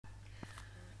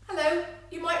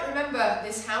remember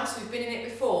this house, we've been in it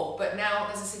before, but now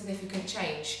there's a significant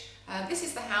change. This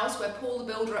is the house where Paul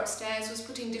the builder upstairs was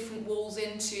putting different walls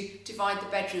in to divide the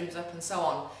bedrooms up and so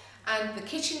on. And the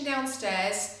kitchen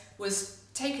downstairs was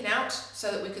taken out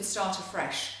so that we could start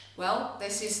afresh. Well,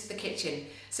 this is the kitchen.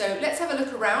 So let's have a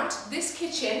look around. This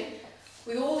kitchen,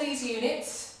 with all these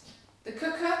units, the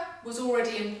cooker was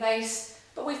already in place,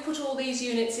 but we've put all these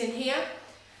units in here.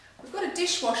 We've got a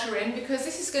dishwasher in because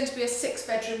this is going to be a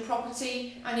 6-bedroom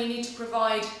property and you need to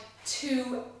provide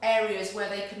 2 areas where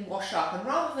they can wash up. And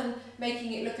rather than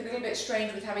making it look a little bit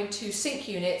strange with having 2 sink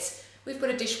units, we've put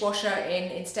a dishwasher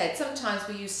in instead. Sometimes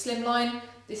we use slimline.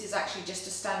 This is actually just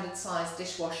a standard size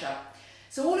dishwasher.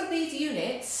 So all of these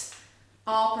units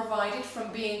are provided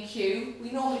from B&Q.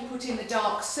 We normally put in the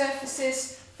dark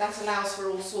surfaces. That allows for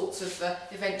all sorts of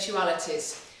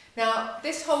eventualities. Now,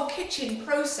 this whole kitchen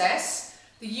process,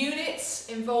 the units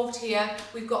involved here,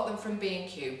 we've got them from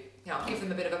B&Q. Now, I'll give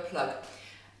them a bit of a plug.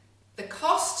 The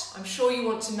cost, I'm sure you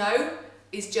want to know,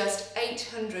 is just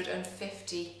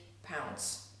 £850.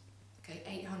 Okay,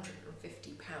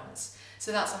 £850.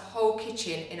 So that's a whole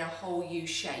kitchen in a whole U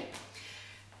shape.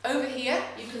 Over here,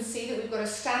 you can see that we've got a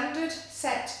standard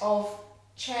set of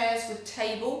chairs with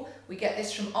table. We get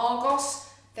this from Argos.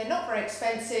 They're not very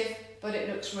expensive, but it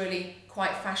looks really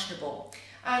quite fashionable.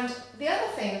 And the other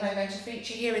thing that I'm going to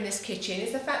feature here in this kitchen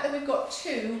is the fact that we've got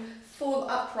 2 full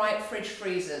upright fridge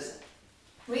freezers.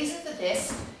 The reason for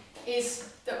this is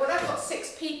that when I've got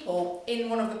 6 people in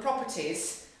one of the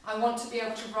properties, I want to be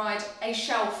able to provide a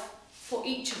shelf for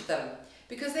each of them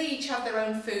because they each have their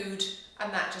own food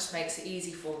and that just makes it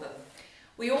easy for them.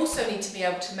 We also need to be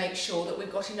able to make sure that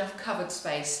we've got enough cupboard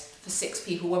space for 6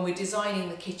 people when we're designing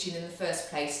the kitchen in the first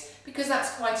place because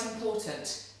that's quite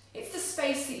important. It's the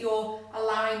space that you're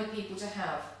allowing the people to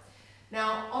have.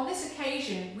 Now, on this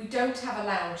occasion, we don't have a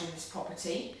lounge in this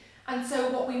property, and so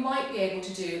what we might be able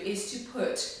to do is to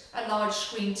put a large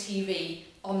screen TV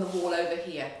on the wall over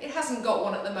here. It hasn't got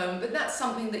one at the moment, but that's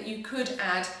something that you could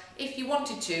add if you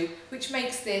wanted to, which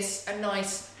makes this a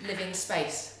nice living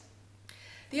space.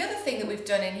 The other thing that we've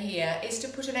done in here is to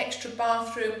put an extra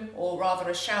bathroom, or rather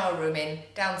a shower room in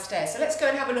downstairs. So let's go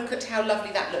and have a look at how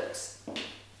lovely that looks.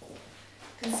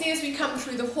 You can see as we come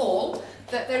through the hall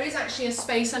that there is actually a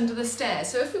space under the stairs.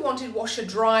 So if we wanted washer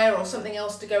dryer or something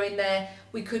else to go in there,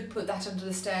 we could put that under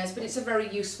the stairs, but it's a very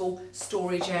useful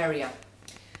storage area.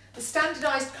 The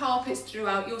standardised carpets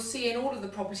throughout, you'll see in all of the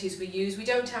properties we use, we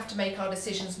don't have to make our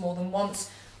decisions more than once.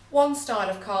 One style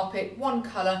of carpet, one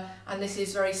colour, and this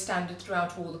is very standard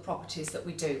throughout all the properties that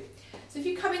we do. So if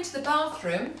you come into the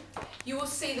bathroom, you will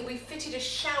see that we've fitted a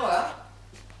shower.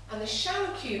 And the shower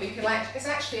cubicle is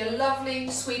actually a lovely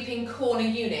sweeping corner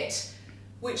unit,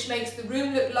 which makes the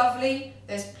room look lovely.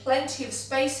 There's plenty of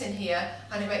space in here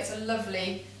and it makes a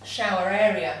lovely shower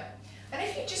area. And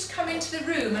if you just come into the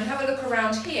room and have a look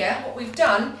around here, what we've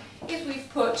done is we've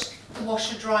put the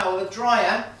washer dryer, or the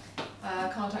dryer, I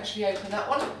can't actually open that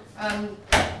one,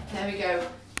 there we go,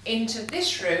 into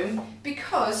this room,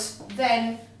 because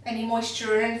then any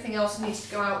moisture or anything else that needs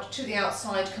to go out to the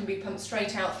outside can be pumped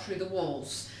straight out through the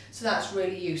walls. So that's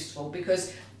really useful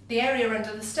because the area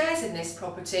under the stairs in this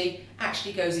property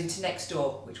actually goes into next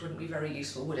door, which wouldn't be very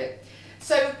useful, would it?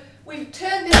 So we've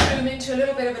turned this room into a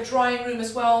little bit of a drying room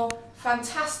as well.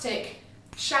 Fantastic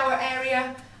shower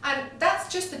area, and that's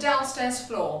just the downstairs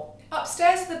floor.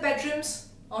 Upstairs are the bedrooms.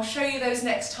 I'll show you those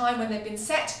next time when they've been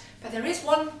set, but there is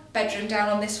one bedroom down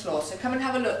on this floor, so come and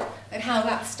have a look at how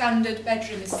that standard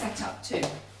bedroom is set up too.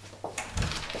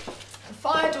 The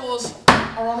fire doors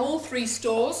are on all 3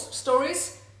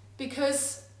 stories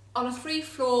because on a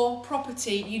 3-floor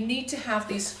property you need to have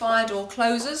these fire door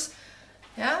closers.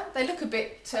 Yeah, they look a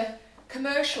bit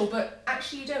commercial, but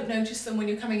actually you don't notice them when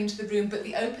you're coming into the room, but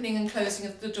the opening and closing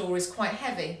of the door is quite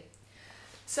heavy.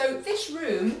 So this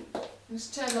room, let's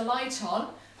turn the light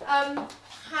on,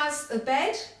 has a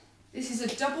bed. This is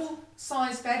a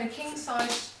double-sized bed, a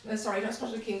king-size, sorry, that's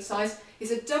not a king-size,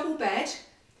 it's a double bed.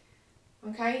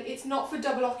 Okay, it's not for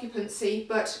double occupancy,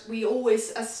 but we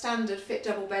always, as standard, fit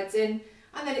double beds in.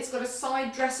 And then it's got a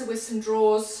side dresser with some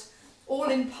drawers, all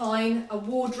in pine, a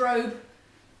wardrobe,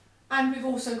 and we've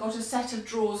also got a set of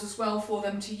drawers as well for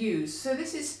them to use. So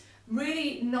this is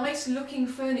really nice looking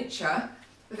furniture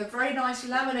with a very nice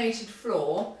laminated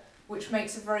floor, which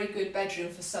makes a very good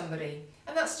bedroom for somebody.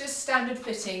 And that's just standard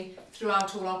fitting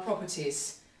throughout all our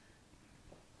properties.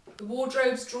 The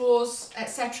wardrobes, drawers,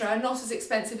 etc. are not as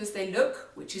expensive as they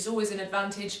look, which is always an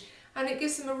advantage, and it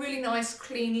gives them a really nice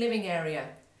clean living area.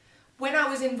 When I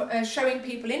was showing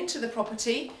people into the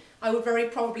property, I would very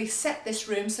probably set this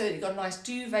room so that you've got nice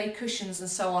duvet, cushions and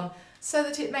so on, so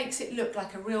that it makes it look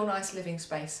like a real nice living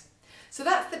space. So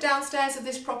that's the downstairs of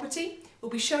this property. We'll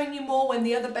be showing you more when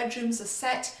the other bedrooms are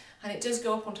set, and it does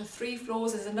go up onto 3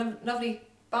 floors. There's a lovely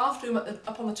bathroom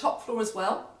up on the top floor as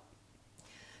well.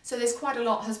 So there's quite a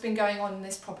lot has been going on in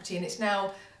this property, and it's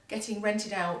now getting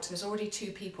rented out. There's already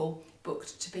 2 people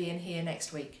booked to be in here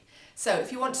next week. So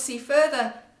if you want to see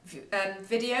further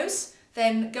videos,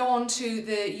 then go on to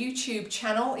the YouTube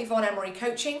channel, Yvonne Emery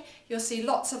Coaching. You'll see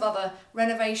lots of other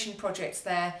renovation projects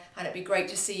there, and it'd be great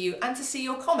to see you and to see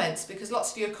your comments, because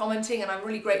lots of you are commenting and I'm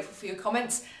really grateful for your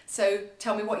comments. So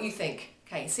tell me what you think.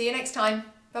 Okay, see you next time.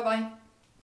 Bye bye.